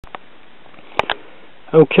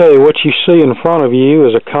Okay, what you see in front of you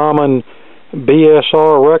is a common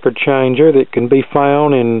BSR record changer that can be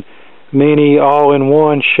found in many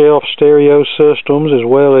all-in-one shelf stereo systems, as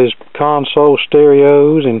well as console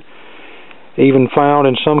stereos, and even found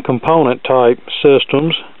in some component type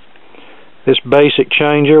systems. This basic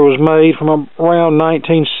changer was made from around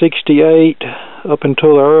 1968 up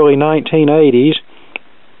until the early 1980s.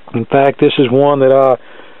 In fact, this is one that I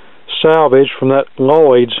salvaged from that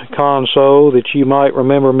Lloyd's console that you might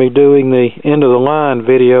remember me doing the end of the line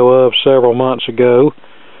video of several months ago.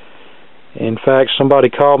 In fact, somebody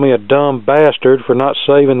called me a dumb bastard for not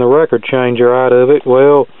saving the record changer out of it.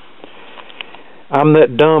 Well, I'm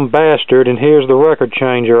that dumb bastard, and here's the record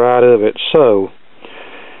changer out of it. So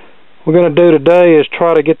what we're going to do today is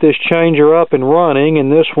try to get this changer up and running,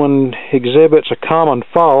 and this one exhibits a common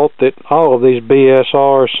fault that all of these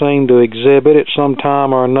BSRs seem to exhibit at some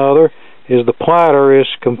time or another, is the platter is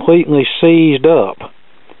completely seized up.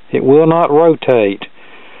 It will not rotate.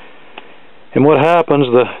 And what happens,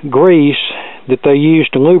 the grease that they use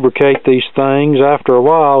to lubricate these things, after a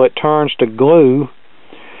while it turns to glue,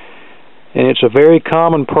 and it's a very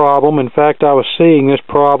common problem. In fact, I was seeing this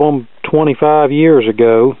problem 25 years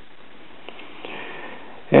ago.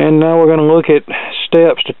 And now we're going to look at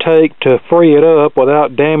steps to take to free it up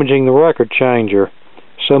without damaging the record changer.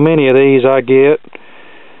 So many of these I get,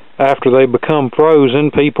 after they become frozen,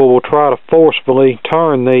 people will try to forcefully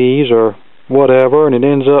turn these or whatever, and it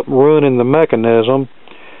ends up ruining the mechanism.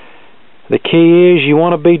 The key is you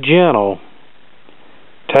want to be gentle.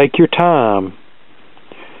 Take your time.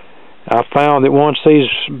 I found that once these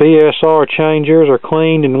BSR changers are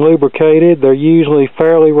cleaned and lubricated, they're usually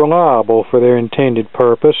fairly reliable for their intended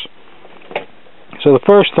purpose. So the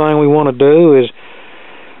first thing we want to do is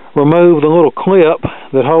remove the little clip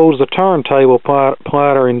that holds the turntable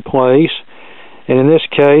platter in place. And in this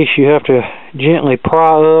case, you have to gently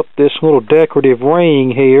pry up this little decorative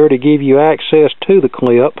ring here to give you access to the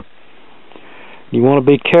clip. You want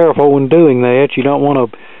to be careful when doing that. You don't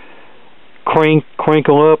want to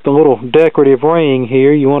crinkle up the little decorative ring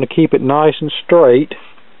here. You want to keep it nice and straight.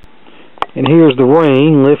 And here's the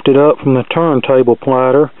ring lifted up from the turntable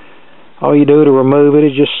platter. All you do to remove it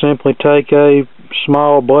is just simply take a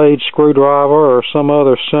small blade screwdriver or some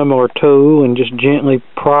other similar tool and just gently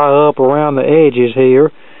pry up around the edges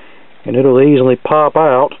here, and it'll easily pop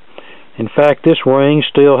out. In fact, this ring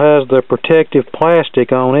still has the protective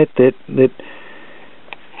plastic on it that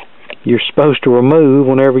you're supposed to remove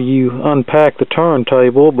whenever you unpack the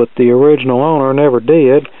turntable, but the original owner never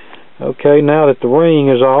did. Okay, now that the ring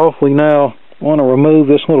is off, we now want to remove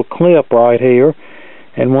this little clip right here.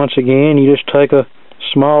 And once again, you just take a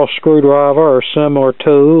small screwdriver or similar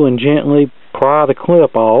tool and gently pry the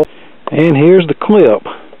clip off. And here's the clip.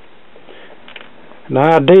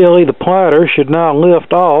 Now ideally the platter should now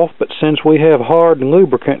lift off, but since we have hardened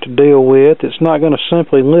lubricant to deal with, it's not going to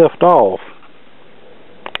simply lift off.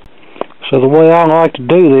 So the way I like to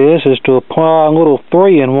do this is to apply a little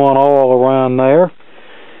 3-in-1 oil around there.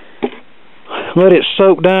 Let it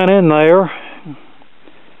soak down in there.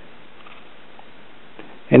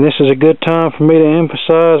 And this is a good time for me to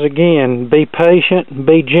emphasize again, be patient,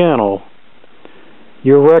 be gentle.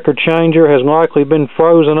 Your record changer has likely been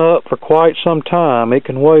frozen up for quite some time. It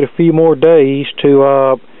can wait a few more days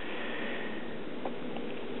for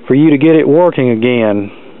you to get it working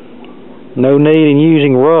again. No need in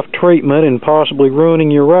using rough treatment and possibly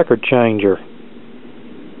ruining your record changer.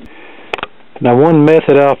 Now, one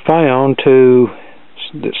method I've found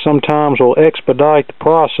that sometimes will expedite the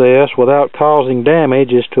process without causing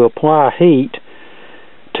damage is to apply heat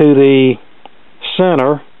to the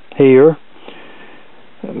center here.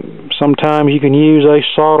 Sometimes you can use a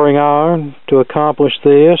soldering iron to accomplish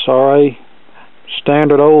this, or a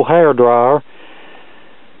standard old hair dryer.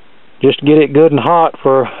 Just get it good and hot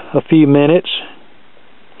for a few minutes,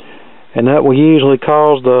 and that will usually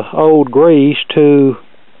cause the old grease to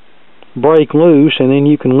break loose, and then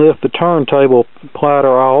you can lift the turntable platter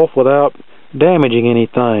off without damaging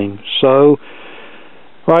anything. So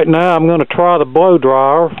right now I'm going to try the blow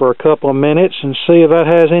dryer for a couple of minutes and see if that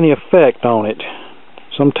has any effect on it.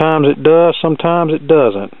 Sometimes it does, sometimes it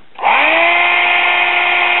doesn't.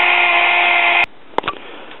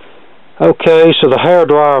 Okay, so the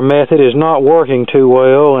hairdryer method is not working too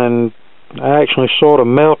well, and I actually sort of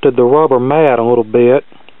melted the rubber mat a little bit.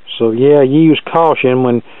 So yeah, use caution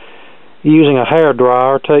when using a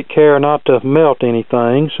hairdryer. Take care not to melt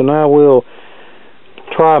anything. So now we'll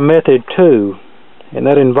try method 2, and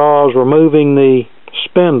that involves removing the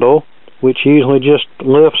spindle, which usually just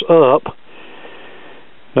lifts up,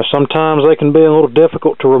 Now sometimes they can be a little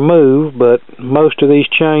difficult to remove, but most of these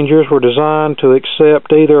changers were designed to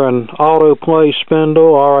accept either an auto-play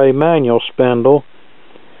spindle or a manual spindle.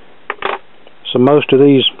 So most of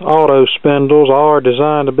these auto spindles are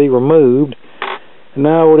designed to be removed. And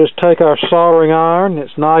now we'll just take our soldering iron,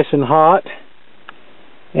 it's nice and hot,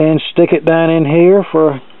 and stick it down in here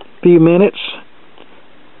for a few minutes.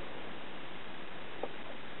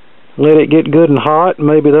 Let it get good and hot.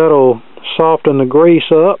 Maybe that'll soften the grease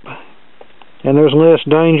up, and there's less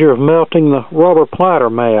danger of melting the rubber platter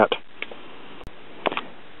mat.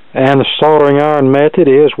 And the soldering iron method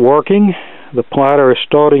is working. The platter is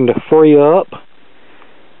starting to free up.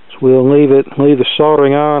 So we'll leave the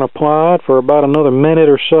soldering iron applied for about another minute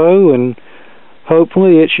or so, and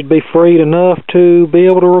hopefully it should be freed enough to be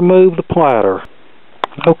able to remove the platter.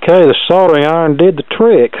 Okay, the soldering iron did the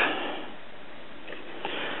trick.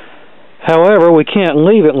 However, we can't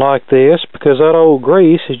leave it like this because that old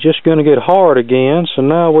grease is just going to get hard again, so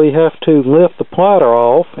now we have to lift the platter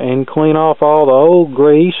off and clean off all the old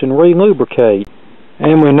grease and re-lubricate.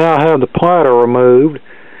 And we now have the platter removed,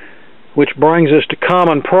 which brings us to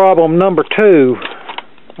common problem number 2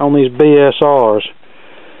 on these BSRs.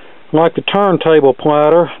 Like the turntable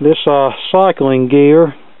platter, this cycling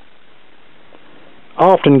gear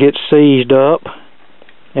often gets seized up,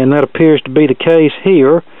 and that appears to be the case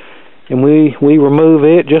here. And we remove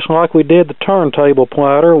it just like we did the turntable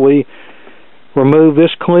platter. We remove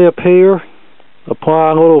this clip here,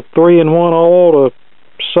 apply a little 3-in-1 oil to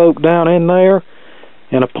soak down in there,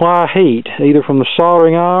 and apply heat, either from the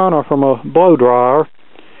soldering iron or from a blow dryer.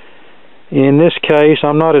 In this case,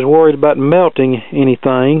 I'm not as worried about melting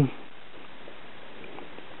anything,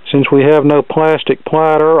 since we have no plastic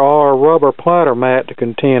platter or rubber platter mat to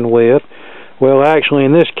contend with. Well, actually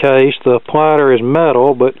in this case the platter is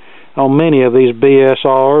metal, but on many of these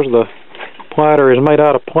BSRs the platter is made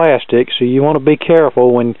out of plastic, so you want to be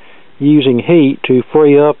careful when using heat to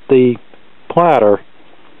free up the platter.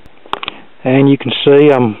 And you can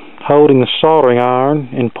see I'm holding the soldering iron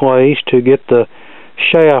in place to get the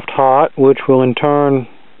shaft hot, which will in turn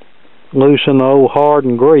loosen the old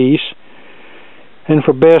hardened grease. And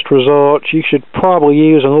for best results, you should probably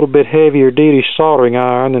use a little bit heavier duty soldering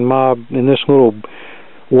iron than this little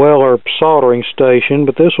Weller soldering station,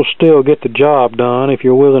 but this will still get the job done if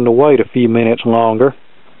you're willing to wait a few minutes longer.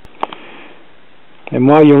 And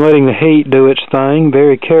while you're letting the heat do its thing,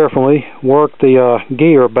 very carefully work the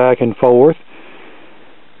gear back and forth.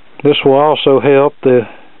 This will also help the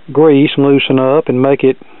grease loosen up and make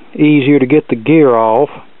it easier to get the gear off.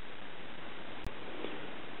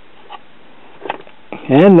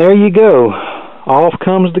 And there you go. Off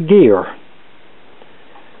comes the gear.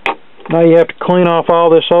 Now you have to clean off all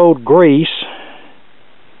this old grease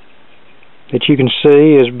that you can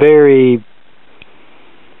see is very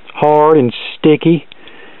hard and sticky.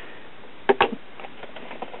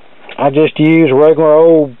 I just use regular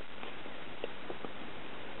old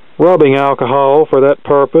rubbing alcohol for that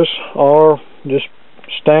purpose, or just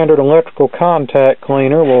standard electrical contact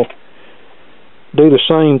cleaner will do the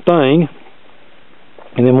same thing.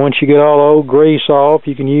 And then once you get all the old grease off,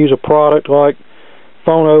 you can use a product like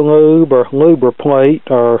Phono Lube or Lubriplate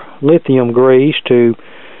or lithium grease to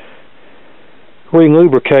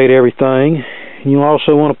re-lubricate everything. And you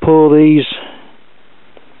also want to pull these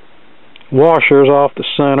washers off the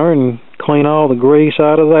center and clean all the grease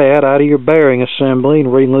out of your bearing assembly,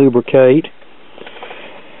 and re-lubricate.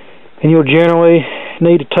 And you'll generally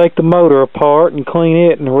need to take the motor apart and clean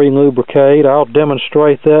it and re-lubricate. I'll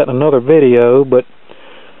demonstrate that in another video, but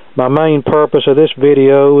my main purpose of this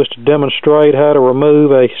video is to demonstrate how to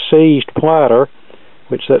remove a seized platter,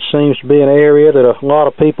 which that seems to be an area that a lot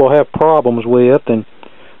of people have problems with, and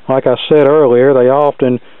like I said earlier, they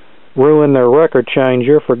often ruin their record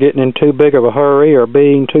changer for getting in too big of a hurry or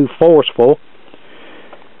being too forceful.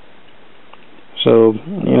 So,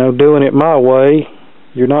 doing it my way,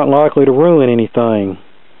 you're not likely to ruin anything.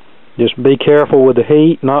 Just be careful with the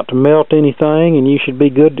heat not to melt anything, and you should be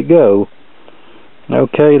good to go.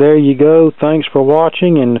 Okay, there you go. Thanks for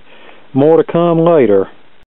watching, and more to come later.